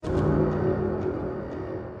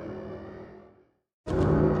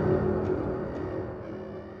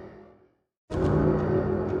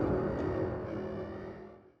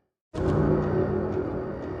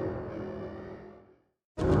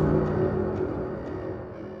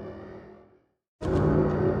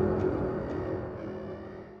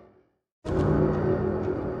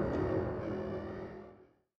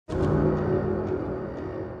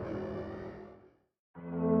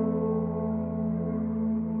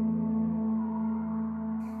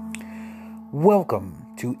Welcome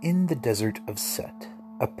to In the Desert of Set,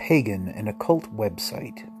 a pagan and occult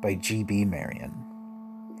website by G.B. Marion.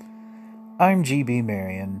 I'm G.B.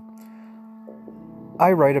 Marion.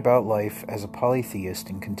 I write about life as a polytheist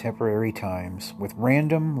in contemporary times with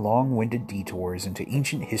random, long-winded detours into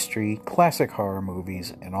ancient history, classic horror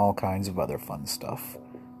movies, and all kinds of other fun stuff.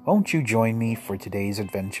 Won't you join me for today's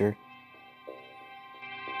adventure?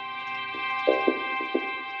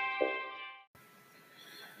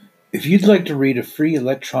 If you'd like to read a free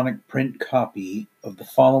electronic print copy of the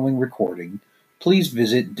following recording, please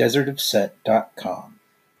visit desertofset.com.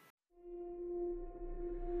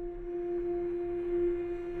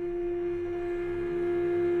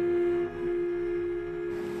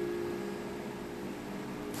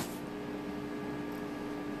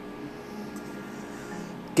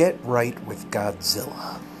 Get right with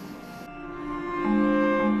Godzilla.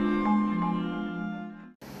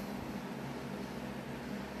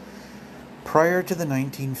 Prior to the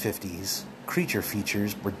 1950s, creature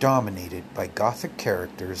features were dominated by gothic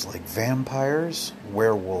characters like vampires,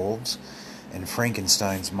 werewolves, and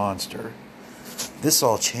Frankenstein's monster. This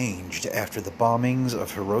all changed after the bombings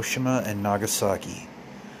of Hiroshima and Nagasaki.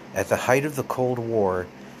 At the height of the Cold War,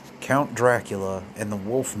 Count Dracula and the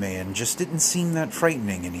Wolfman just didn't seem that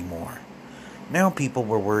frightening anymore. Now people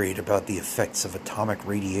were worried about the effects of atomic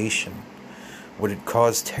radiation. Would it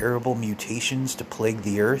cause terrible mutations to plague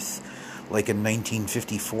the Earth, like in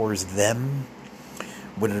 1954's Them?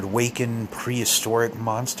 Would it awaken prehistoric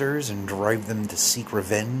monsters and drive them to seek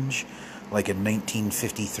revenge, like in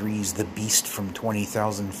 1953's The Beast from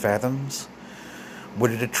 20,000 Fathoms?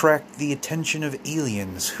 Would it attract the attention of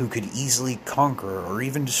aliens who could easily conquer or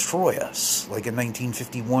even destroy us, like in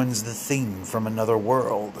 1951's The Thing from Another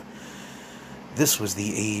World? This was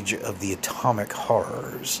the age of the atomic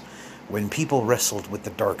horrors, when people wrestled with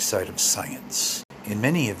the dark side of science. In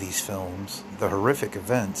many of these films, the horrific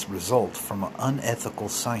events result from unethical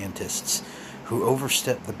scientists who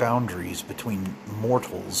overstep the boundaries between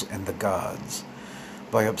mortals and the gods.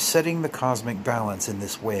 By upsetting the cosmic balance in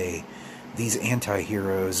this way, these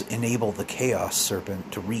anti-heroes enable the Chaos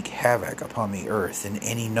Serpent to wreak havoc upon the Earth in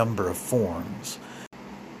any number of forms.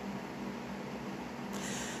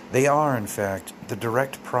 They are, in fact, the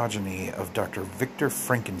direct progeny of Dr. Victor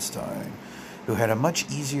Frankenstein, who had a much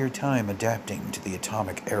easier time adapting to the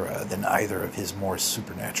atomic era than either of his more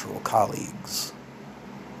supernatural colleagues.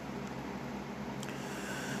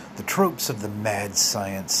 The tropes of the mad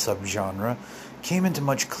science subgenre came into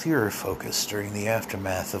much clearer focus during the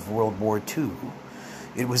aftermath of World War II.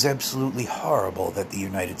 It was absolutely horrible that the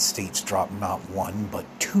United States dropped not one, but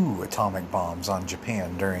 2 atomic bombs on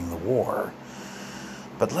Japan during the war.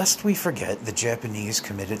 But lest we forget, the Japanese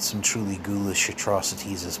committed some truly ghoulish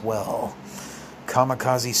atrocities as well.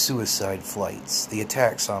 Kamikaze suicide flights, the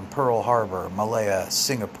attacks on Pearl Harbor, Malaya,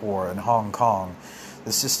 Singapore, and Hong Kong,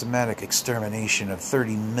 the systematic extermination of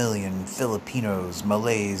 30 million Filipinos,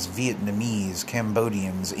 Malays, Vietnamese,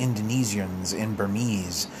 Cambodians, Indonesians, and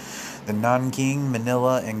Burmese, the Nanking,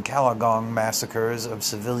 Manila, and Kalagong massacres of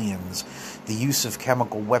civilians, the use of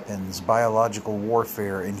chemical weapons, biological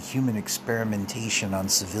warfare, and human experimentation on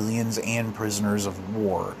civilians and prisoners of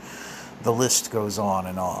war. The list goes on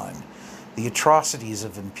and on. The atrocities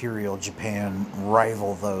of Imperial Japan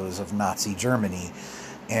rival those of Nazi Germany,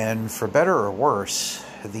 and for better or worse,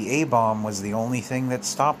 the A-bomb was the only thing that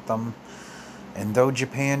stopped them. And though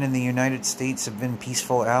Japan and the United States have been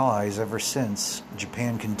peaceful allies ever since,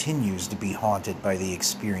 Japan continues to be haunted by the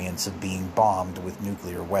experience of being bombed with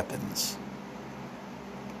nuclear weapons.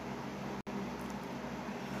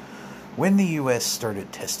 When the U.S.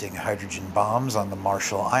 started testing hydrogen bombs on the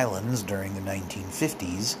Marshall Islands during the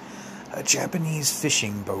 1950s, a Japanese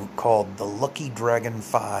fishing boat called the Lucky Dragon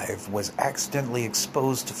 5 was accidentally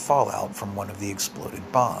exposed to fallout from one of the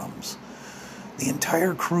exploded bombs. The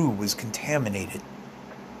entire crew was contaminated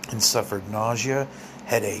and suffered nausea,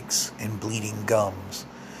 headaches, and bleeding gums.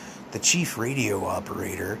 The chief radio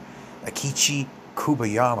operator, Akichi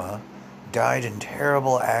Kubayama, died in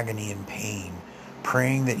terrible agony and pain,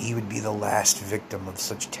 praying that he would be the last victim of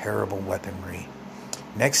such terrible weaponry.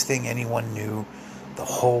 Next thing anyone knew, the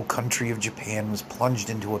whole country of Japan was plunged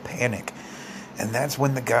into a panic, and that's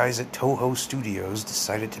when the guys at Toho Studios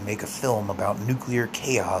decided to make a film about nuclear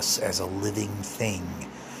chaos as a living thing.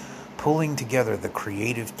 Pulling together the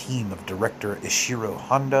creative team of director Ishiro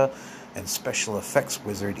Honda and special effects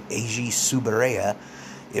wizard Eiji Tsuburaya,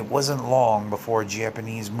 it wasn't long before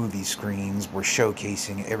Japanese movie screens were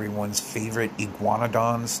showcasing everyone's favorite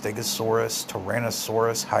Iguanodon Stegosaurus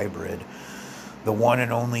Tyrannosaurus hybrid, the one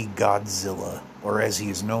and only Godzilla, or as he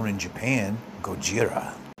is known in Japan,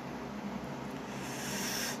 Gojira.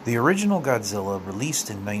 The original Godzilla, released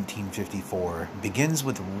in 1954, begins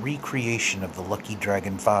with a recreation of the Lucky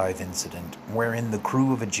Dragon 5 incident, wherein the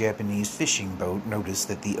crew of a Japanese fishing boat notice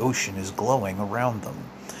that the ocean is glowing around them.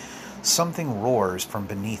 Something roars from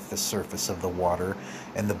beneath the surface of the water,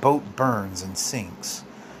 and the boat burns and sinks.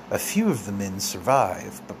 A few of the men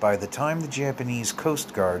survive, but by the time the Japanese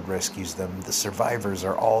Coast Guard rescues them, the survivors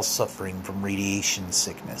are all suffering from radiation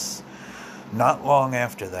sickness. Not long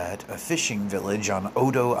after that, a fishing village on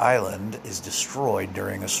Odo Island is destroyed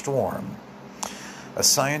during a storm. A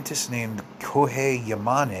scientist named Kohei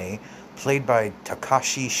Yamane, played by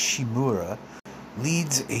Takashi Shimura,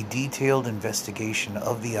 leads a detailed investigation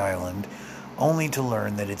of the island, only to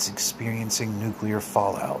learn that it's experiencing nuclear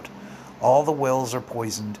fallout. All the wells are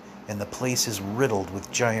poisoned, and the place is riddled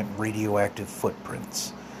with giant radioactive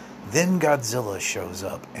footprints. Then Godzilla shows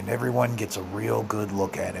up, and everyone gets a real good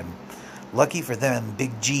look at him. Lucky for them,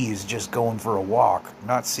 Big G is just going for a walk,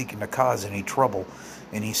 not seeking to cause any trouble,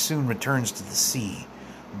 and he soon returns to the sea.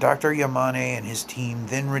 Dr. Yamane and his team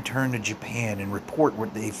then return to Japan and report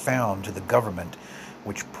what they found to the government,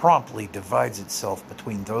 which promptly divides itself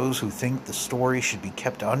between those who think the story should be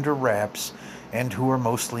kept under wraps and who are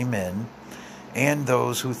mostly men, and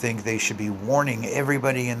those who think they should be warning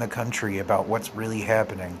everybody in the country about what's really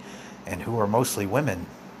happening, and who are mostly women.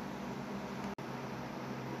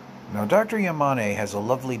 Now, Dr. Yamane has a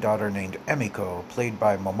lovely daughter named Emiko, played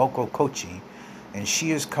by Momoko Kochi, and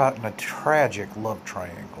she is caught in a tragic love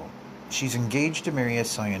triangle. She's engaged to marry a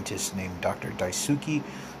scientist named Dr. Daisuke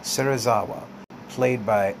Serizawa, played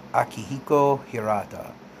by Akihiko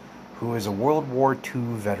Hirata, who is a World War II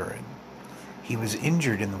veteran. He was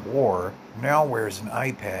injured in the war, now wears an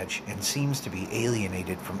eye patch, and seems to be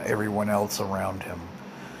alienated from everyone else around him.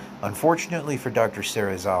 Unfortunately for Dr.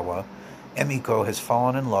 Serizawa, Emiko has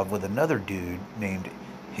fallen in love with another dude named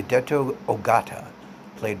Hideto Ogata,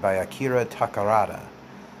 played by Akira Takarada,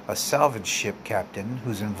 a salvage ship captain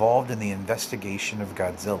who's involved in the investigation of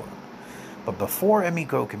Godzilla. But before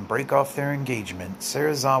Emiko can break off their engagement,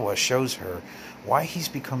 Serizawa shows her why he's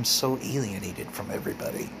become so alienated from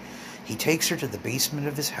everybody. He takes her to the basement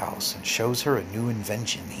of his house and shows her a new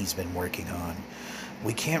invention he's been working on.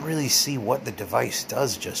 We can't really see what the device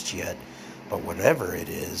does just yet, but whatever it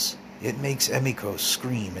is, it makes Emiko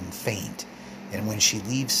scream and faint, and when she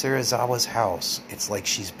leaves Serizawa's house, it's like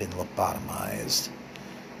she's been lobotomized.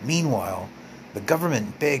 Meanwhile, the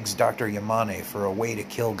government begs Dr. Yamane for a way to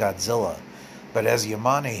kill Godzilla, but as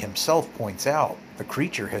Yamane himself points out, the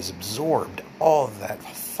creature has absorbed all of that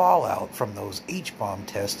fallout from those H-bomb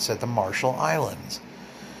tests at the Marshall Islands.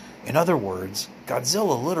 In other words,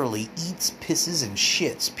 Godzilla literally eats, pisses, and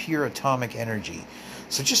shits pure atomic energy.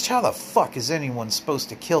 So just how the fuck is anyone supposed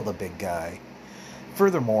to kill the big guy?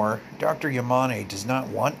 Furthermore, Dr. Yamane does not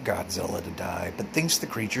want Godzilla to die, but thinks the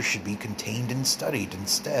creature should be contained and studied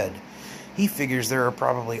instead. He figures there are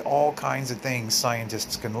probably all kinds of things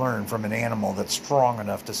scientists can learn from an animal that's strong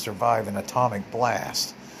enough to survive an atomic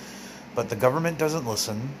blast. But the government doesn't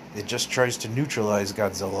listen. It just tries to neutralize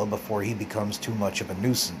Godzilla before he becomes too much of a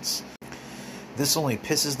nuisance. This only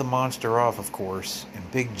pisses the monster off, of course,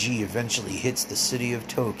 and Big G eventually hits the city of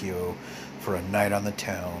Tokyo for a night on the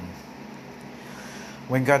town.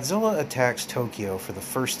 When Godzilla attacks Tokyo for the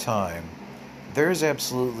first time, there's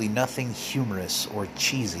absolutely nothing humorous or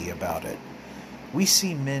cheesy about it. We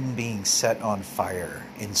see men being set on fire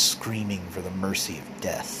and screaming for the mercy of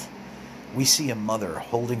death. We see a mother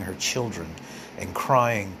holding her children and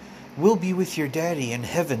crying, "We'll be with your daddy in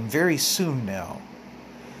heaven very soon now."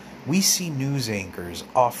 We see news anchors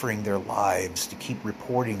offering their lives to keep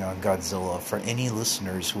reporting on Godzilla for any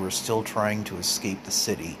listeners who are still trying to escape the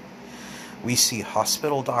city. We see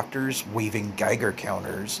hospital doctors waving Geiger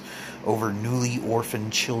counters over newly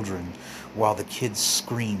orphaned children while the kids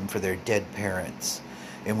scream for their dead parents.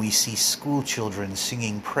 And we see school children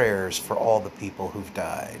singing prayers for all the people who've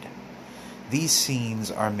died. These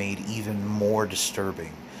scenes are made even more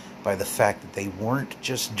disturbing by the fact that they weren't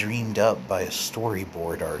just dreamed up by a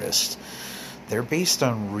storyboard artist. They're based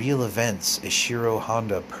on real events Ishiro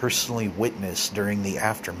Honda personally witnessed during the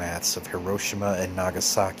aftermaths of Hiroshima and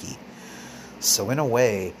Nagasaki. So in a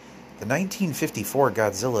way, the 1954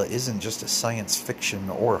 Godzilla isn't just a science fiction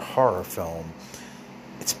or horror film.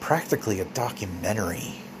 It's practically a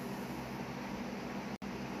documentary.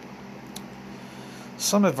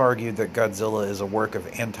 Some have argued that Godzilla is a work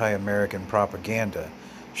of anti-American propaganda.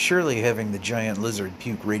 Surely having the giant lizard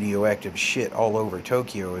puke radioactive shit all over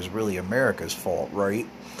Tokyo is really America's fault, right?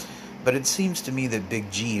 But it seems to me that Big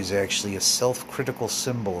G is actually a self-critical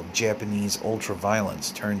symbol of Japanese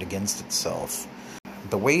ultra-violence turned against itself.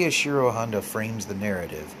 The way Ishiro Honda frames the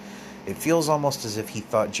narrative, It feels almost as if he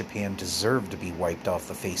thought Japan deserved to be wiped off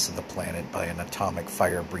the face of the planet by an atomic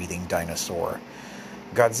fire-breathing dinosaur.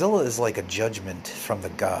 Godzilla is like a judgment from the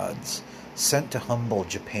gods, sent to humble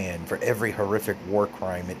Japan for every horrific war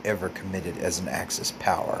crime it ever committed as an Axis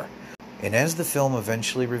power. And as the film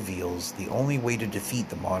eventually reveals, the only way to defeat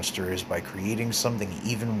the monster is by creating something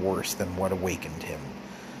even worse than what awakened him.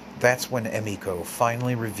 That's when Emiko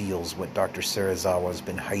finally reveals what Dr. Serizawa's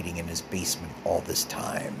been hiding in his basement all this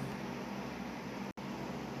time.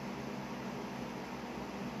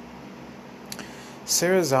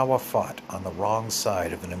 Serizawa fought on the wrong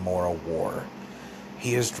side of an immoral war.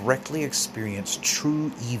 He has directly experienced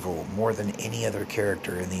true evil more than any other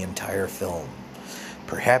character in the entire film.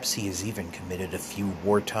 Perhaps he has even committed a few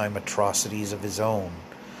wartime atrocities of his own.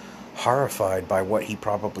 Horrified by what he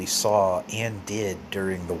probably saw and did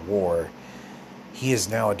during the war, he is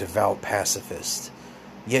now a devout pacifist.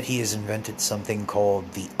 Yet he has invented something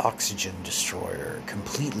called the Oxygen Destroyer,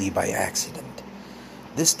 completely by accident.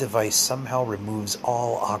 This device somehow removes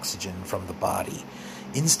all oxygen from the body,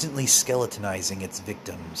 instantly skeletonizing its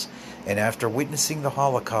victims, and after witnessing the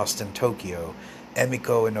Holocaust in Tokyo,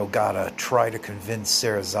 Emiko and Ogata try to convince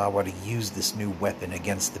Serizawa to use this new weapon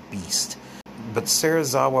against the beast. But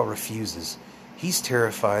Serizawa refuses. He's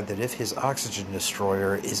terrified that if his oxygen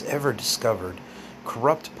destroyer is ever discovered,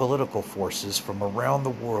 corrupt political forces from around the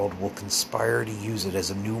world will conspire to use it as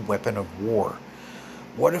a new weapon of war.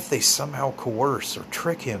 What if they somehow coerce or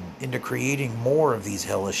trick him into creating more of these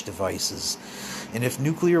hellish devices? And if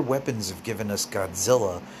nuclear weapons have given us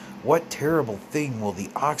Godzilla, what terrible thing will the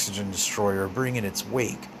oxygen destroyer bring in its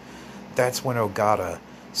wake? That's when Ogata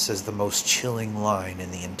says the most chilling line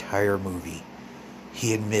in the entire movie.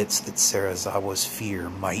 He admits that Serizawa's fear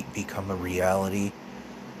might become a reality,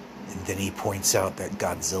 and then he points out that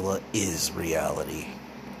Godzilla is reality.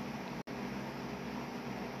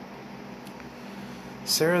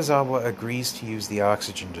 Serizawa agrees to use the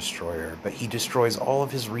oxygen destroyer, but he destroys all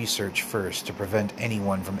of his research first to prevent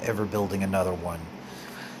anyone from ever building another one.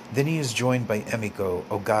 Then he is joined by Emiko,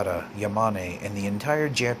 Ogata, Yamane, and the entire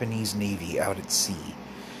Japanese Navy out at sea.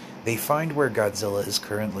 They find where Godzilla is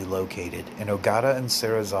currently located, and Ogata and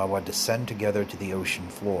Serizawa descend together to the ocean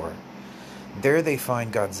floor. There they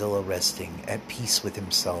find Godzilla resting, at peace with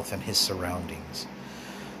himself and his surroundings.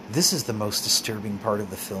 This is the most disturbing part of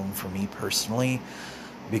the film for me personally,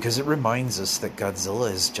 because it reminds us that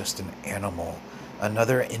Godzilla is just an animal,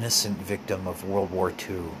 another innocent victim of World War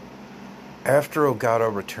II. After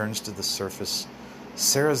Ogata returns to the surface,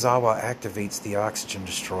 Serizawa activates the oxygen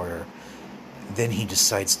destroyer. Then he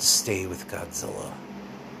decides to stay with Godzilla.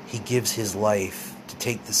 He gives his life to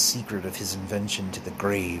take the secret of his invention to the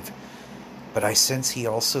grave, but I sense he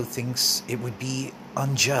also thinks it would be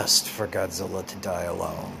unjust for Godzilla to die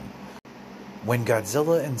alone. When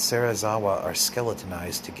Godzilla and Serizawa are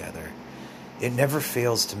skeletonized together, it never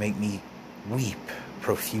fails to make me weep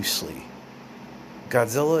profusely.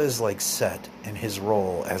 Godzilla is like Set in his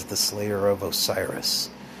role as the slayer of Osiris.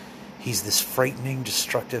 He's this frightening,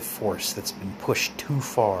 destructive force that's been pushed too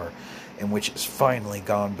far and which has finally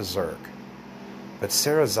gone berserk. But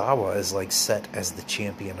Serizawa is like Set as the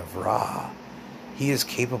champion of Ra. He is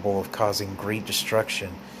capable of causing great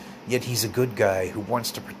destruction, yet he's a good guy who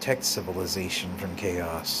wants to protect civilization from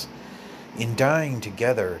chaos. In dying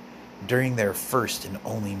together during their first and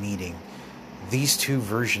only meeting, these two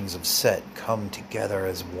versions of Set come together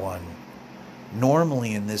as one.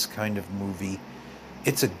 Normally in this kind of movie,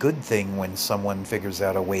 it's a good thing when someone figures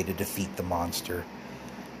out a way to defeat the monster.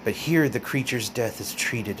 But here the creature's death is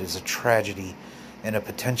treated as a tragedy and a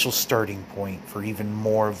potential starting point for even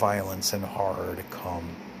more violence and horror to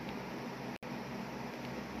come.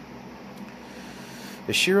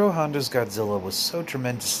 Ishiro Honda's Godzilla was so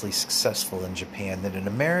tremendously successful in Japan that an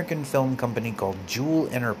American film company called Jewel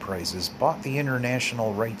Enterprises bought the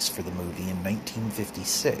international rights for the movie in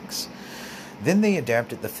 1956. Then they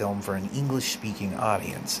adapted the film for an English-speaking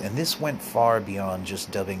audience, and this went far beyond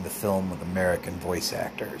just dubbing the film with American voice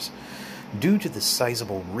actors. Due to the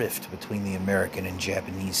sizable rift between the American and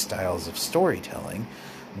Japanese styles of storytelling,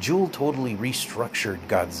 Jewel totally restructured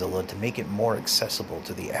Godzilla to make it more accessible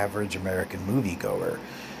to the average American moviegoer.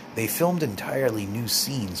 They filmed entirely new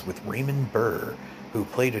scenes with Raymond Burr, who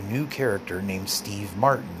played a new character named Steve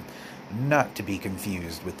Martin, not to be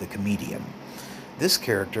confused with the comedian. This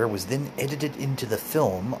character was then edited into the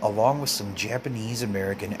film along with some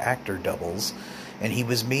Japanese-American actor doubles, and he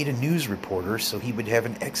was made a news reporter so he would have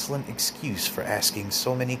an excellent excuse for asking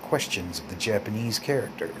so many questions of the Japanese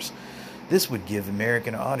characters. This would give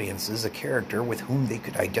American audiences a character with whom they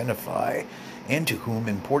could identify, and to whom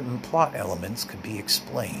important plot elements could be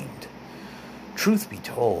explained. Truth be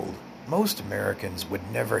told, Most Americans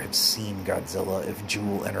would never have seen Godzilla if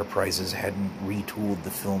Jewel Enterprises hadn't retooled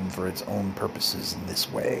the film for its own purposes in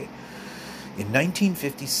this way. In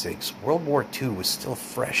 1956, World War II was still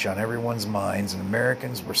fresh on everyone's minds, and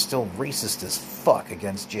Americans were still racist as fuck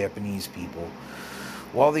against Japanese people.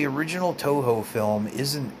 While the original Toho film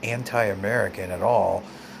isn't anti-American at all,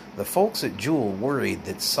 the folks at Jewel worried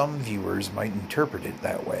that some viewers might interpret it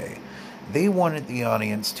that way. They wanted the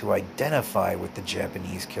audience to identify with the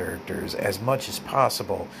Japanese characters as much as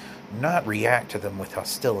possible, not react to them with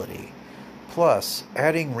hostility. Plus,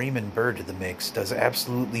 adding Raymond Burr to the mix does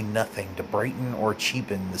absolutely nothing to brighten or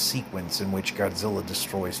cheapen the sequence in which Godzilla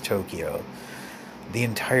destroys Tokyo. The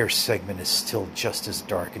entire segment is still just as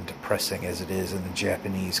dark and depressing as it is in the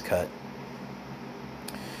Japanese cut.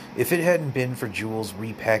 If it hadn't been for Jewel's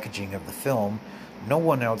repackaging of the film, no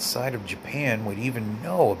one outside of Japan would even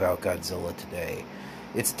know about Godzilla today.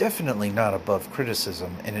 It's definitely not above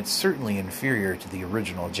criticism, and it's certainly inferior to the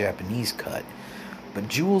original Japanese cut. But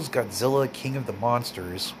Jewel's Godzilla King of the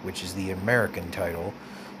Monsters, which is the American title,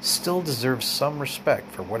 still deserves some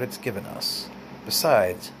respect for what it's given us.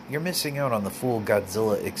 Besides, you're missing out on the full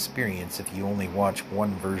Godzilla experience if you only watch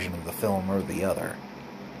one version of the film or the other.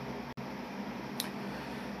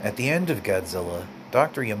 At the end of Godzilla,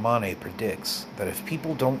 Dr. Yamane predicts that if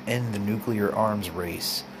people don't end the nuclear arms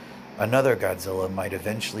race, another Godzilla might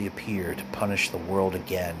eventually appear to punish the world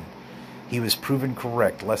again. He was proven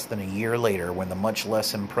correct less than a year later when the much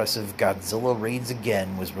less impressive Godzilla Raids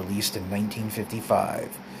Again was released in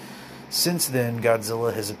 1955. Since then,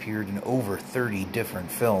 Godzilla has appeared in over 30 different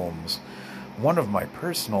films. One of my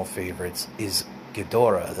personal favorites is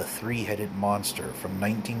Ghidorah, the Three-Headed Monster from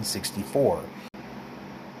 1964,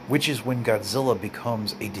 which is when Godzilla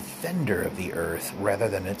becomes a defender of the Earth rather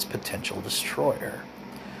than its potential destroyer.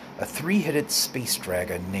 A three-headed space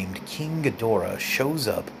dragon named King Ghidorah shows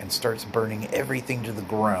up and starts burning everything to the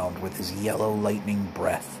ground with his yellow lightning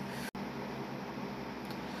breath.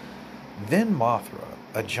 Then Mothra,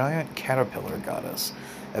 a giant caterpillar goddess,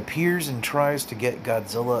 appears and tries to get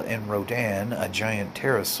Godzilla and Rodan, a giant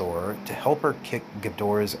pterosaur, to help her kick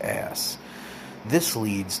Ghidorah's ass. This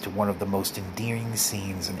leads to one of the most endearing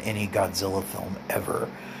scenes in any Godzilla film ever,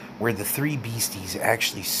 where the three beasties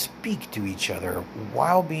actually speak to each other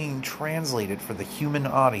while being translated for the human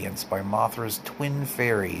audience by Mothra's twin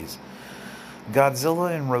fairies.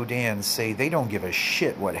 Godzilla and Rodan say they don't give a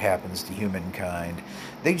shit what happens to humankind,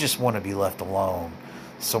 they just want to be left alone.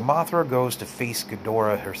 So Mothra goes to face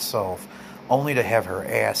Ghidorah herself, only to have her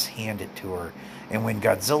ass handed to her, and when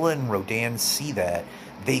Godzilla and Rodan see that,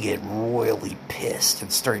 they get royally pissed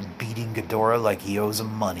and start beating Ghidorah like he owes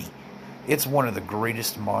them money. It's one of the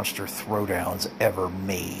greatest monster throwdowns ever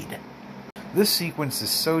made. This sequence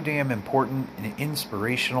is so damn important and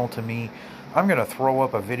inspirational to me, I'm going to throw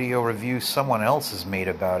up a video review someone else has made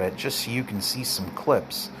about it just so you can see some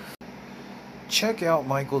clips. Check out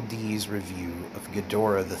Michael D's review of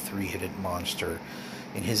Ghidorah the Three-Headed Monster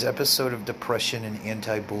in his episode of Depression and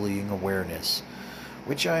Anti-Bullying Awareness,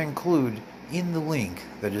 which I include in the link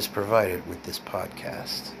that is provided with this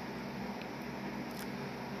podcast.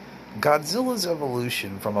 Godzilla's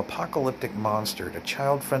evolution from apocalyptic monster to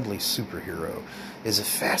child-friendly superhero is a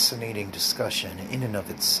fascinating discussion in and of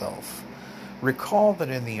itself. Recall that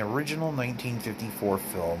in the original 1954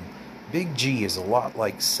 film, Big G is a lot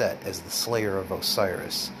like Set as the slayer of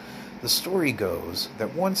Osiris. The story goes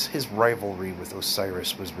that once his rivalry with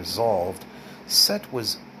Osiris was resolved, Set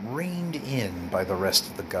was reined in by the rest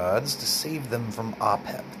of the gods to save them from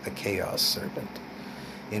Apep, the Chaos Serpent.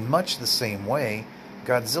 In much the same way,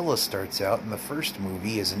 Godzilla starts out in the first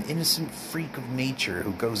movie as an innocent freak of nature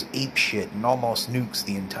who goes apeshit and almost nukes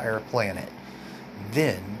the entire planet.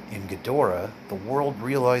 Then, in Ghidorah, the world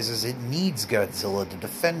realizes it needs Godzilla to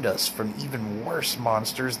defend us from even worse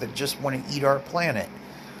monsters that just want to eat our planet.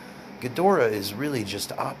 Ghidorah is really just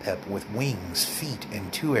Apep with wings, feet,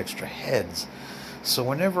 and 2 extra heads. So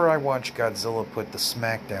whenever I watch Godzilla put the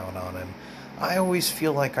smackdown on him, I always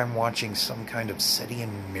feel like I'm watching some kind of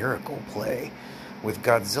Setian miracle play, with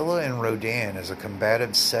Godzilla and Rodan as a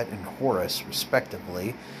combative Set and Horus,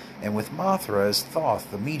 respectively, and with Mothra as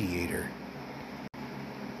Thoth, the mediator.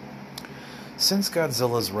 Since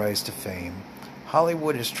Godzilla's rise to fame,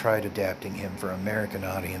 Hollywood has tried adapting him for American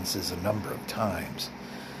audiences a number of times.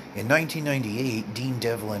 In 1998, Dean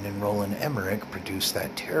Devlin and Roland Emmerich produced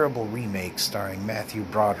that terrible remake starring Matthew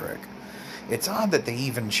Broderick. It's odd that they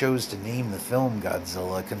even chose to name the film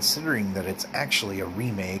Godzilla, considering that it's actually a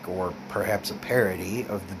remake, or perhaps a parody,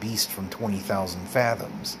 of The Beast from 20,000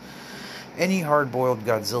 Fathoms. Any hard-boiled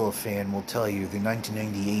Godzilla fan will tell you the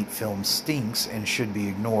 1998 film stinks and should be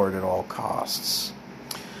ignored at all costs.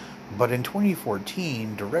 But in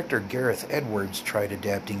 2014, director Gareth Edwards tried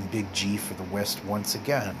adapting Big G for the West once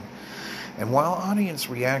again. And while audience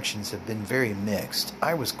reactions have been very mixed,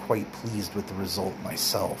 I was quite pleased with the result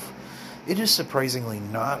myself. It is surprisingly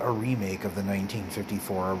not a remake of the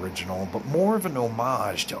 1954 original, but more of an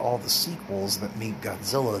homage to all the sequels that make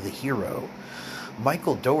Godzilla the hero.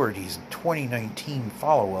 Michael Dougherty's 2019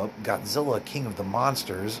 follow-up, Godzilla King of the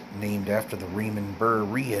Monsters, named after the Raymond Burr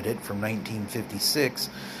re-edit from 1956,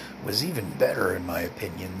 was even better in my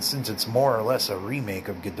opinion, since it's more or less a remake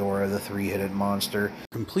of Ghidorah the Three-Headed Monster,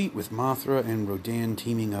 complete with Mothra and Rodan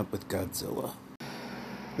teaming up with Godzilla.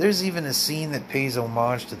 There's even a scene that pays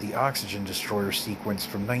homage to the Oxygen Destroyer sequence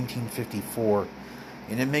from 1954,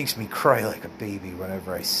 and it makes me cry like a baby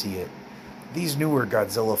whenever I see it. These newer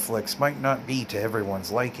Godzilla flicks might not be to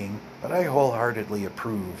everyone's liking, but I wholeheartedly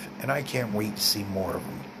approve, and I can't wait to see more of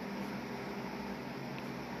them.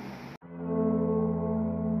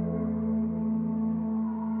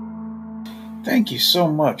 Thank you so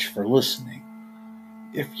much for listening.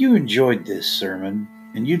 If you enjoyed this sermon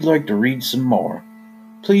and you'd like to read some more,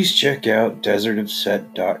 please check out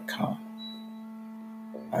desertofset.com.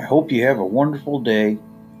 I hope you have a wonderful day.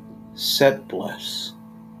 Set bless.